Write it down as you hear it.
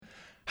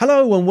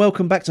Hello and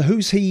welcome back to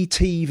Who's He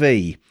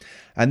TV.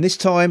 And this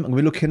time I'm going to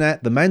be looking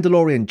at The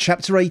Mandalorian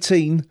Chapter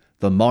 18,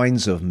 The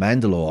Mines of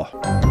Mandalore.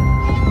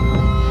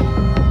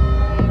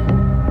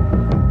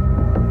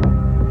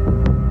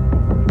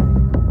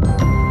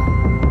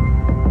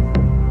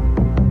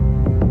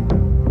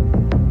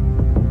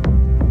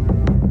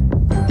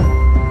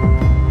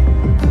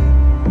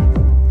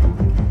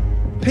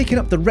 Picking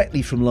up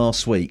directly from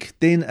last week,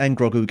 Din and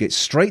Grogu get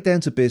straight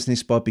down to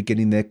business by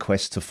beginning their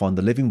quest to find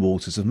the living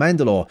waters of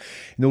Mandalore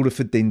in order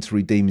for Din to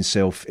redeem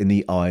himself in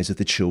the eyes of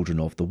the Children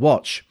of the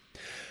Watch.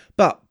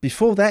 But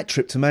before that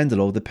trip to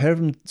Mandalore, the pair of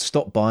them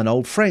stop by an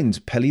old friend,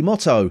 Peli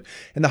Motto,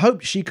 in the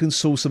hope she can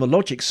source them a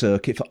logic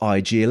circuit for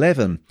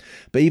IG-11.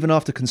 But even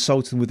after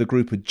consulting with a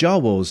group of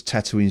Jawas,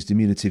 Tatooine's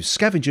diminutive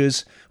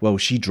scavengers, well,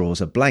 she draws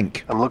a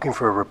blank. I'm looking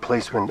for a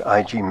replacement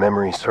IG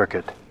memory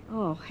circuit.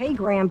 Oh, hey,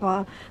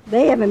 Grandpa.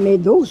 They haven't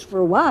made those for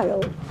a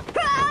while.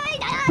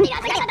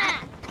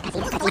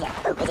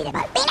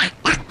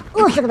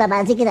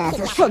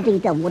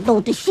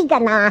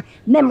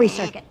 Memory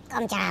circuit.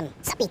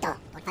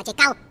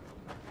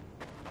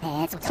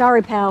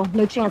 Sorry, pal.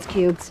 No chance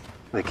cubes.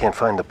 They can't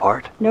find the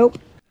part? Nope.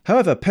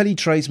 However, Peli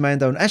trades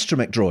Mando an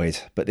astromech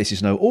droid, but this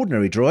is no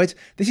ordinary droid.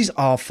 This is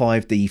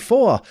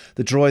R5-D4,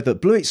 the droid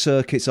that blew its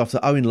circuits after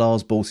Owen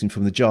Lars bought him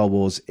from the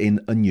Jawas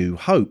in A New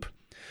Hope.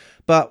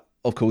 But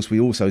of course, we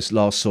also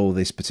last saw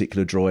this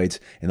particular droid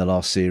in the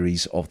last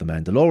series of The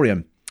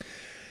Mandalorian.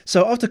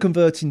 So after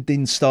converting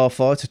Din's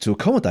starfighter to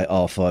accommodate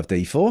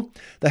R5-D4,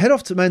 they head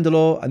off to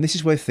Mandalore, and this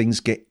is where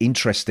things get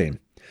interesting.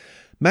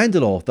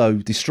 Mandalore, though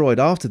destroyed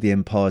after the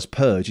Empire's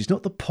purge, is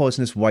not the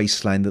poisonous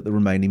wasteland that the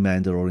remaining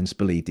Mandalorians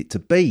believed it to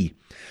be.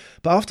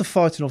 But after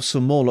fighting off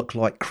some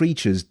Morlock-like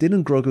creatures, Din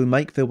and Grogu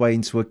make their way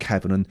into a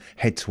cavern and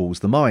head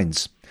towards the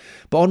mines.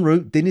 But en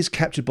route, Din is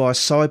captured by a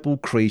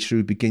cyborg creature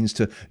who begins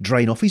to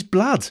drain off his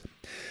blood.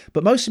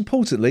 But most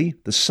importantly,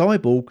 the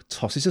cyborg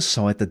tosses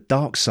aside the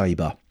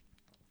Darksaber.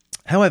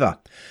 However,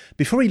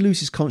 before he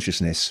loses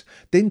consciousness,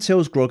 Din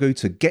tells Grogu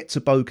to get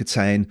to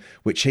Bo-Katan,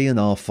 which he and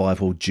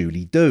R5 will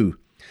duly do.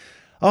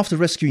 After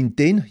rescuing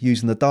Din,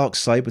 using the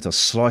Darksaber to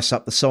slice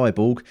up the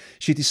cyborg,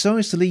 she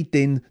decides to lead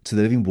Din to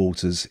the living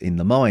waters in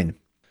the mine.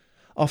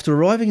 After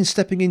arriving and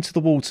stepping into the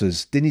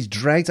waters, Din is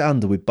dragged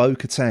under with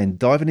Bo-Katan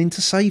diving in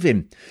to save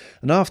him.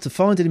 And after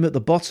finding him at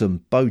the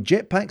bottom, Bo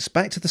jetpacks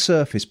back to the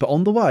surface, but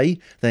on the way,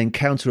 they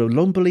encounter a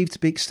long believed to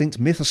be extinct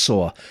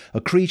mythosaur,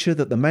 a creature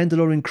that the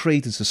Mandalorian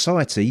creed and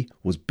society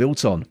was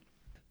built on.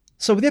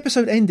 So with the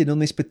episode ending on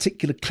this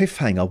particular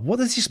cliffhanger, what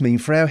does this mean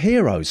for our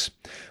heroes?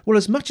 Well,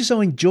 as much as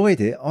I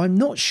enjoyed it, I'm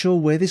not sure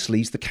where this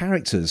leaves the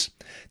characters.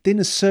 Din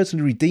has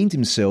certainly redeemed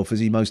himself as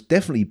he most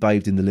definitely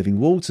bathed in the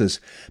living waters,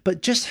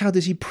 but just how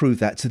does he prove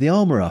that to the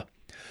armourer?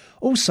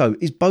 Also,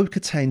 is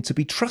Bo-Katan to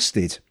be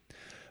trusted?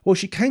 Well,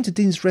 she came to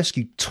Din's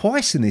rescue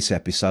twice in this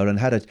episode and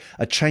had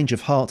a change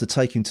of heart to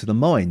take him to the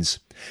mines.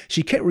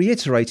 She kept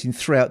reiterating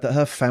throughout that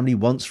her family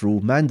once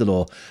ruled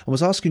Mandalore and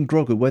was asking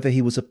Grogu whether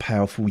he was a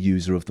powerful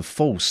user of the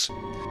Force.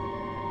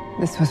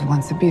 This was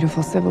once a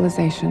beautiful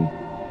civilization.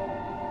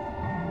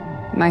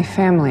 My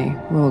family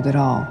ruled it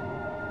all.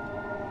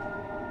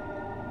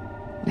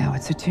 Now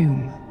it's a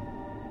tomb.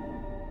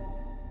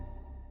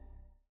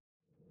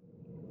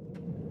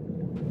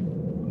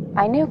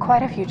 I knew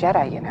quite a few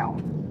Jedi, you know.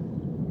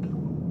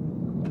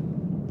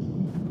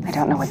 I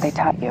don't know what they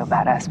taught you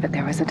about us, but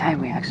there was a time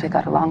we actually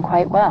got along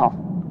quite well.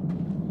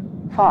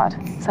 Fought,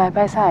 side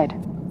by side.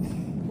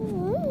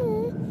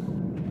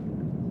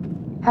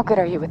 How good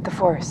are you with the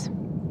Force?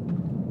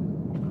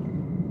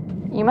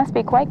 You must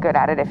be quite good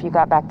at it if you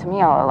got back to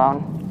me all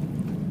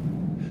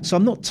alone. So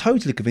I'm not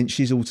totally convinced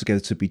she's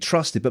altogether to be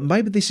trusted, but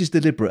maybe this is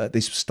deliberate at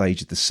this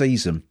stage of the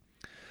season.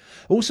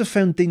 I also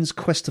found Din's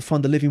quest to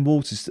find the living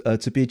waters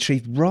to be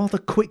achieved rather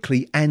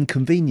quickly and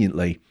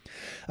conveniently.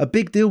 A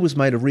big deal was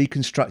made of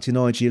reconstructing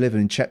IG-11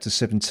 in Chapter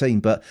 17,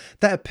 but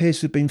that appears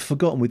to have been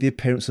forgotten with the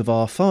appearance of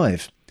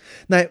R5.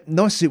 Now,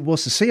 nice as it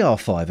was to see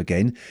R5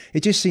 again,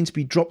 it just seemed to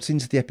be dropped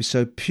into the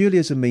episode purely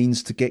as a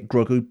means to get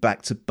Grogu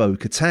back to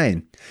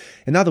Bo-Katan.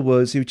 In other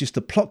words, it was just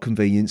a plot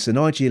convenience, and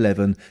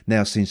IG-11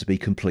 now seems to be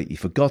completely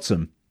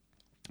forgotten.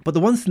 But the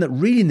one thing that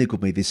really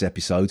niggled me this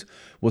episode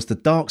was the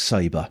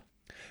Darksaber.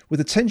 With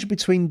the tension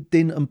between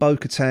Din and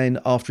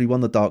Bo-Katan after he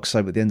won the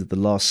Darksaber at the end of the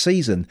last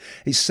season,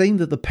 it seemed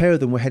that the pair of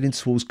them were heading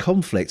towards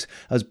conflict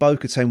as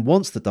Bo-Katan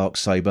wants the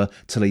Darksaber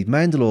to lead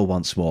Mandalore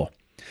once more.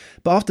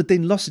 But after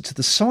Din lost it to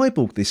the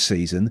Cyborg this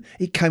season,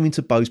 it came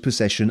into Bo's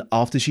possession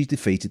after she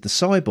defeated the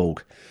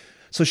Cyborg.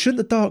 So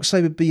shouldn't the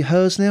Darksaber be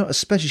hers now,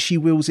 especially she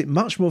wields it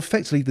much more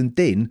effectively than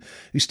Din,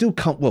 who still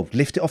can't,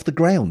 lift it off the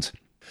ground?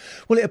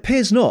 Well, it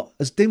appears not,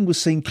 as Din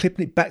was seen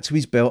clipping it back to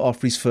his belt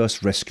after his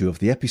first rescue of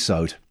the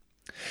episode.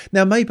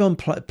 Now, maybe I'm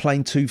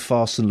playing too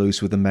fast and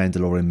loose with the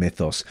Mandalorian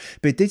mythos,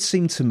 but it did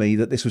seem to me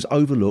that this was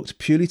overlooked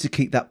purely to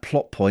keep that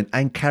plot point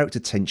and character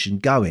tension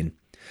going.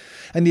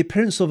 And the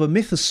appearance of a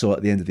mythosaur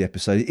at the end of the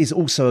episode is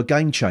also a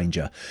game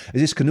changer, as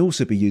this can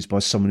also be used by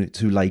someone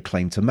to lay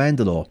claim to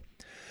Mandalore.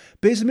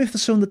 But is the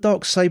mythosaur and the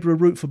Darksaber a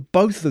route for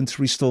both of them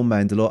to restore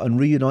Mandalore and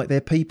reunite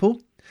their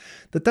people?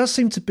 There does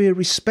seem to be a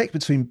respect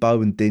between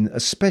Bo and Din,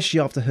 especially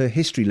after her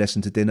history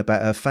lesson to Din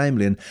about her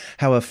family and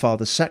how her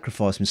father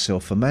sacrificed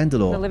himself for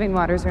Mandalore. The living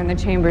waters are in the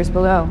chambers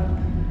below.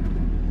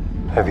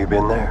 Have you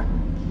been there?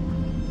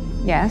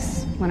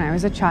 Yes, when I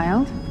was a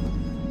child.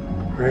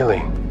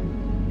 Really?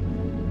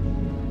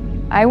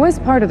 I was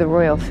part of the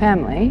royal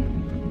family.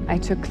 I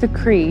took the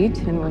creed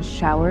and was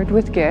showered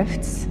with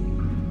gifts.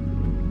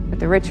 But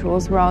the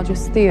rituals were all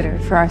just theater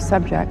for our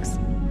subjects.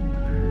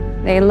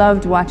 They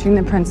loved watching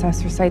the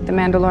princess recite the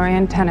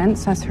Mandalorian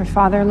tenets as her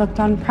father looked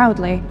on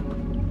proudly.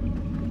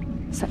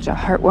 Such a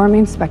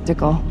heartwarming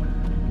spectacle.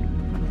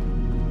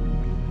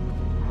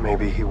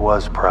 Maybe he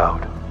was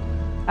proud.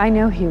 I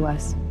know he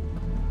was.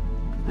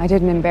 I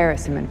didn't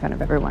embarrass him in front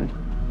of everyone.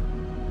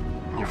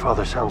 Your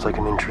father sounds like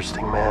an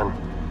interesting man.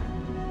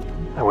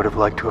 I would have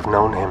liked to have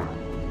known him.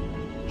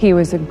 He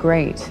was a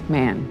great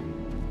man.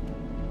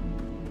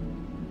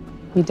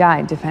 He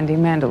died defending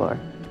Mandalore.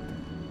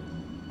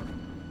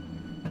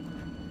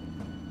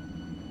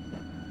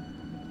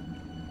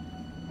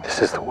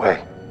 This is the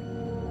way.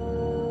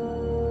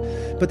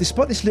 But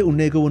despite this little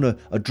niggle and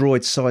a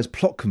droid-sized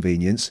plot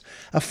convenience,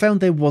 I found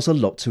there was a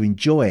lot to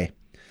enjoy.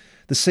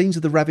 The scenes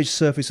of the ravaged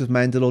surface of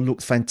Mandalore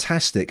looked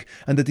fantastic,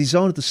 and the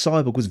design of the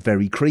cyborg was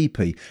very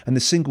creepy, and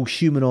the single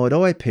humanoid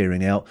eye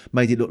peering out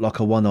made it look like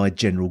a one-eyed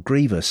General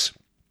Grievous.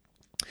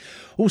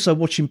 Also,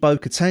 watching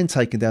Bo-Katan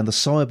taking down the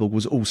cyborg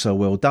was also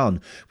well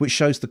done, which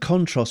shows the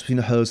contrast between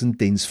hers and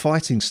Din's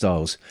fighting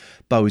styles.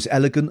 Bo is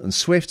elegant and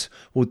swift,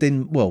 while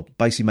Din,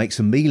 basically makes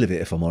a meal of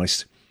it, if I'm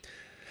honest.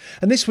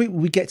 And this week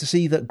we get to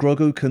see that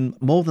Grogu can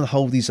more than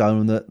hold his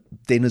own, and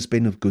that Din has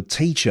been a good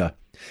teacher.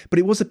 But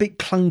it was a bit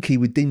clunky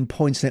with Din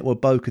pointing at where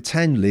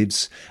Bo-Katan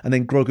lives and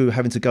then Grogu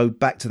having to go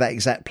back to that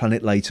exact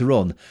planet later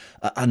on.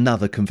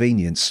 Another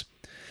convenience.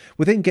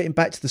 We're then getting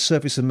back to the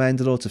surface of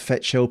Mandalore to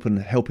fetch help and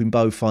helping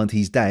Bo find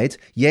his dad.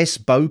 Yes,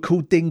 Bo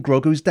called Din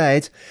Grogu's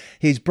dad.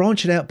 He's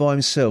branching out by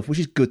himself, which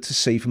is good to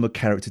see from a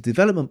character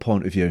development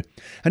point of view.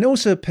 And it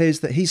also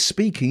appears that he's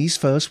speaking his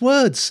first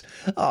words.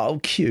 Oh,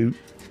 cute.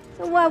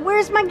 So,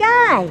 where's my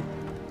guy?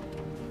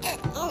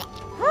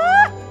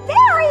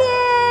 There he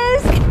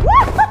is!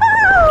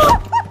 Woo-hoo!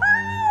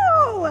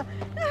 Woo-hoo!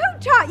 Who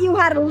taught you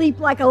how to leap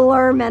like a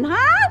lerman,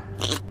 huh?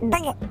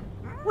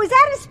 Was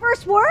that his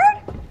first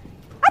word?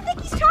 I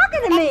think he's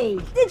talking to me.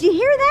 Did you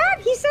hear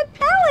that? He said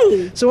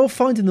Pelly. So while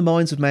finding the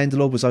minds of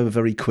Mandalore was over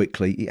very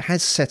quickly, it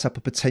has set up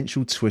a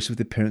potential twist with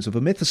the appearance of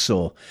a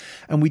mythosaur.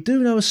 And we do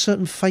know a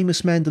certain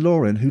famous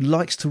Mandalorian who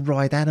likes to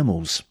ride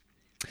animals.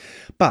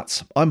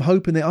 But I'm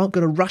hoping they aren't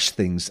going to rush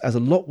things, as a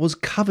lot was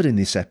covered in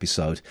this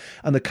episode,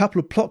 and a couple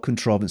of plot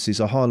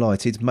contrivances I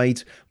highlighted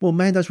made,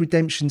 Mando's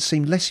redemption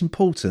seem less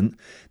important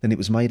than it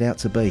was made out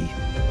to be.